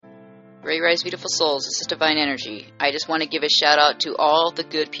Ray Rise, beautiful souls, this is Divine Energy. I just want to give a shout out to all the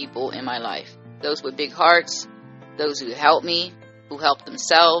good people in my life. Those with big hearts, those who help me, who help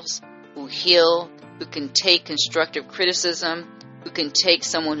themselves, who heal, who can take constructive criticism, who can take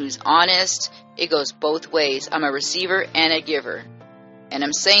someone who's honest. It goes both ways. I'm a receiver and a giver. And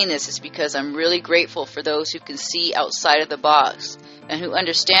I'm saying this is because I'm really grateful for those who can see outside of the box and who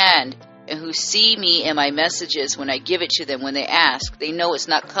understand and who see me and my messages when I give it to them, when they ask. They know it's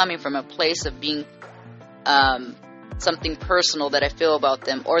not coming from a place of being something personal that I feel about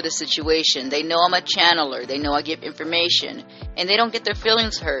them or the situation. They know I'm a channeler. They know I give information. And they don't get their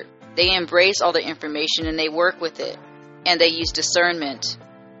feelings hurt. They embrace all the information and they work with it. And they use discernment.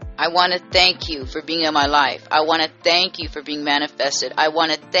 I want to thank you for being in my life. I want to thank you for being manifested. I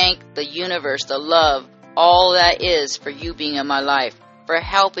want to thank the universe, the love, all that is for you being in my life. For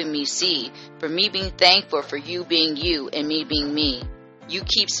helping me see, for me being thankful for you being you and me being me. You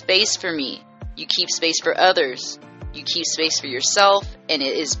keep space for me. You keep space for others. You keep space for yourself, and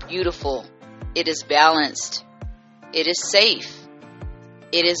it is beautiful. It is balanced. It is safe.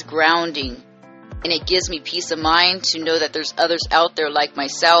 It is grounding. And it gives me peace of mind to know that there's others out there like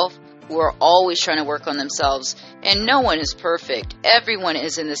myself who are always trying to work on themselves. And no one is perfect. Everyone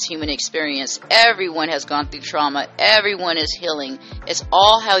is in this human experience. Everyone has gone through trauma. Everyone is healing. It's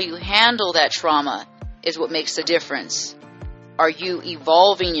all how you handle that trauma is what makes the difference. Are you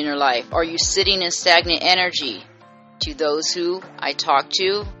evolving in your life? Are you sitting in stagnant energy? To those who I talk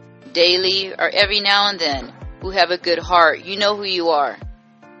to daily or every now and then who have a good heart, you know who you are.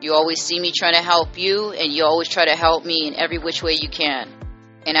 You always see me trying to help you, and you always try to help me in every which way you can.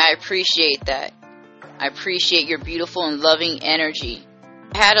 And I appreciate that. I appreciate your beautiful and loving energy.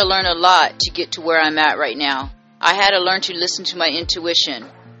 I had to learn a lot to get to where I'm at right now. I had to learn to listen to my intuition,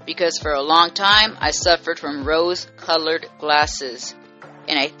 because for a long time I suffered from rose-colored glasses.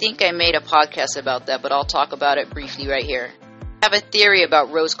 And I think I made a podcast about that, but I'll talk about it briefly right here. I have a theory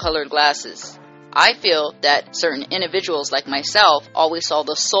about rose-colored glasses. I feel that certain individuals like myself always saw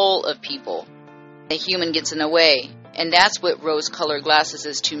the soul of people. A human gets in the way. And that's what rose-colored glasses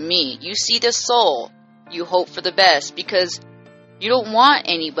is to me. You see the soul. You hope for the best because you don't want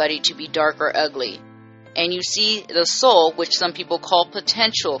anybody to be dark or ugly. And you see the soul, which some people call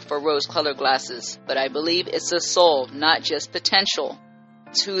potential for rose-colored glasses. But I believe it's a soul, not just potential.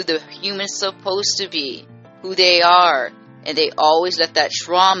 It's who the human's supposed to be, who they are. And they always let that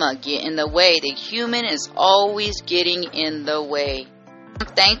trauma get in the way. The human is always getting in the way. I'm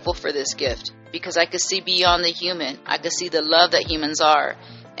thankful for this gift because I could see beyond the human. I could see the love that humans are.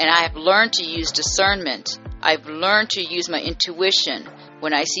 And I have learned to use discernment. I've learned to use my intuition.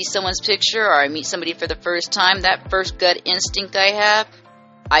 When I see someone's picture or I meet somebody for the first time, that first gut instinct I have,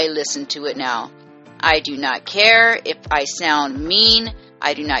 I listen to it now. I do not care if I sound mean.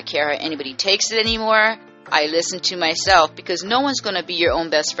 I do not care how anybody takes it anymore. I listen to myself because no one's going to be your own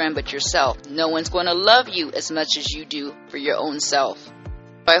best friend but yourself. No one's going to love you as much as you do for your own self.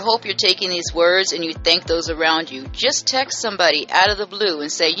 I hope you're taking these words and you thank those around you. Just text somebody out of the blue and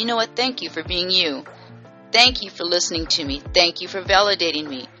say, you know what, thank you for being you. Thank you for listening to me. Thank you for validating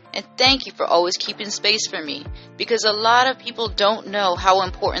me. And thank you for always keeping space for me. Because a lot of people don't know how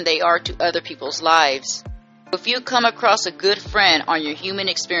important they are to other people's lives. If you come across a good friend on your human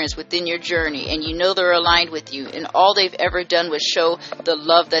experience within your journey and you know they're aligned with you and all they've ever done was show the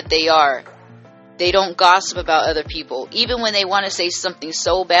love that they are, they don't gossip about other people. Even when they want to say something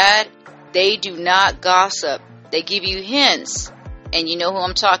so bad, they do not gossip. They give you hints. And you know who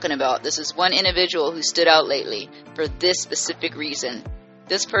I'm talking about. This is one individual who stood out lately for this specific reason.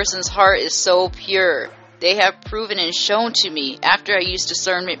 This person's heart is so pure. They have proven and shown to me after I used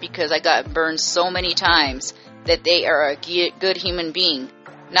discernment because I got burned so many times that they are a good human being.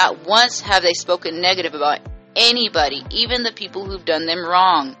 Not once have they spoken negative about anybody, even the people who've done them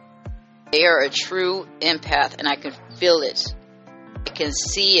wrong. They are a true empath and I can feel it. I can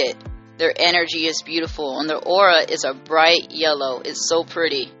see it. Their energy is beautiful and their aura is a bright yellow. It's so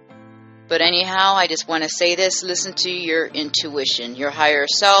pretty. But anyhow, I just want to say this. Listen to your intuition. Your higher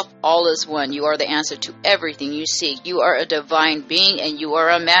self, all is one. You are the answer to everything you seek. You are a divine being and you are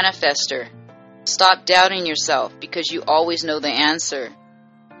a manifester. Stop doubting yourself because you always know the answer.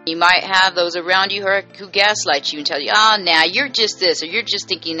 You might have those around you who gaslight you and tell you, nah, you're just this or you're just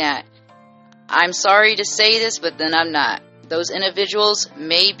thinking that. I'm sorry to say this, but then I'm not. Those individuals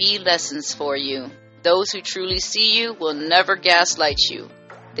may be lessons for you. Those who truly see you will never gaslight you.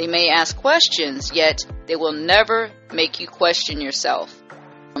 They may ask questions, yet they will never make you question yourself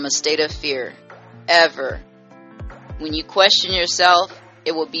from a state of fear, ever. When you question yourself,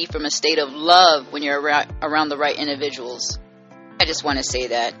 it will be from a state of love when you're around the right individuals. I just want to say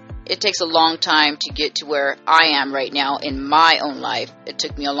that. it takes a long time to get to where I am right now in my own life. It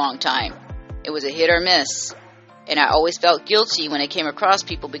took me a long time. It was a hit or miss. And I always felt guilty when I came across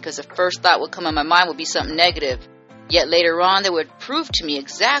people because the first thought would come in my mind would be something negative. Yet later on, they would prove to me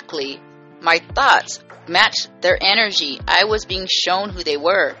exactly my thoughts matched their energy. I was being shown who they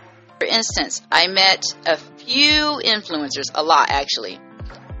were. For instance, I met a few influencers, a lot actually,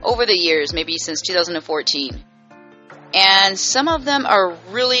 over the years, maybe since 2014. And some of them are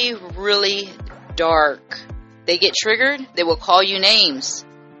really, really dark. They get triggered, they will call you names.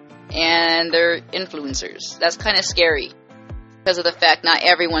 And they're influencers. That's kind of scary because of the fact not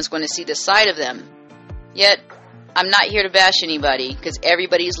everyone's going to see the side of them. Yet, I'm not here to bash anybody because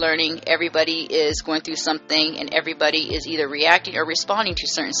everybody's learning, everybody is going through something, and everybody is either reacting or responding to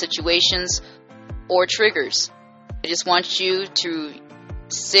certain situations or triggers. I just want you to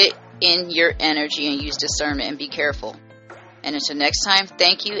sit in your energy and use discernment and be careful. And until next time,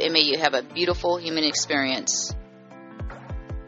 thank you, and may you have a beautiful human experience.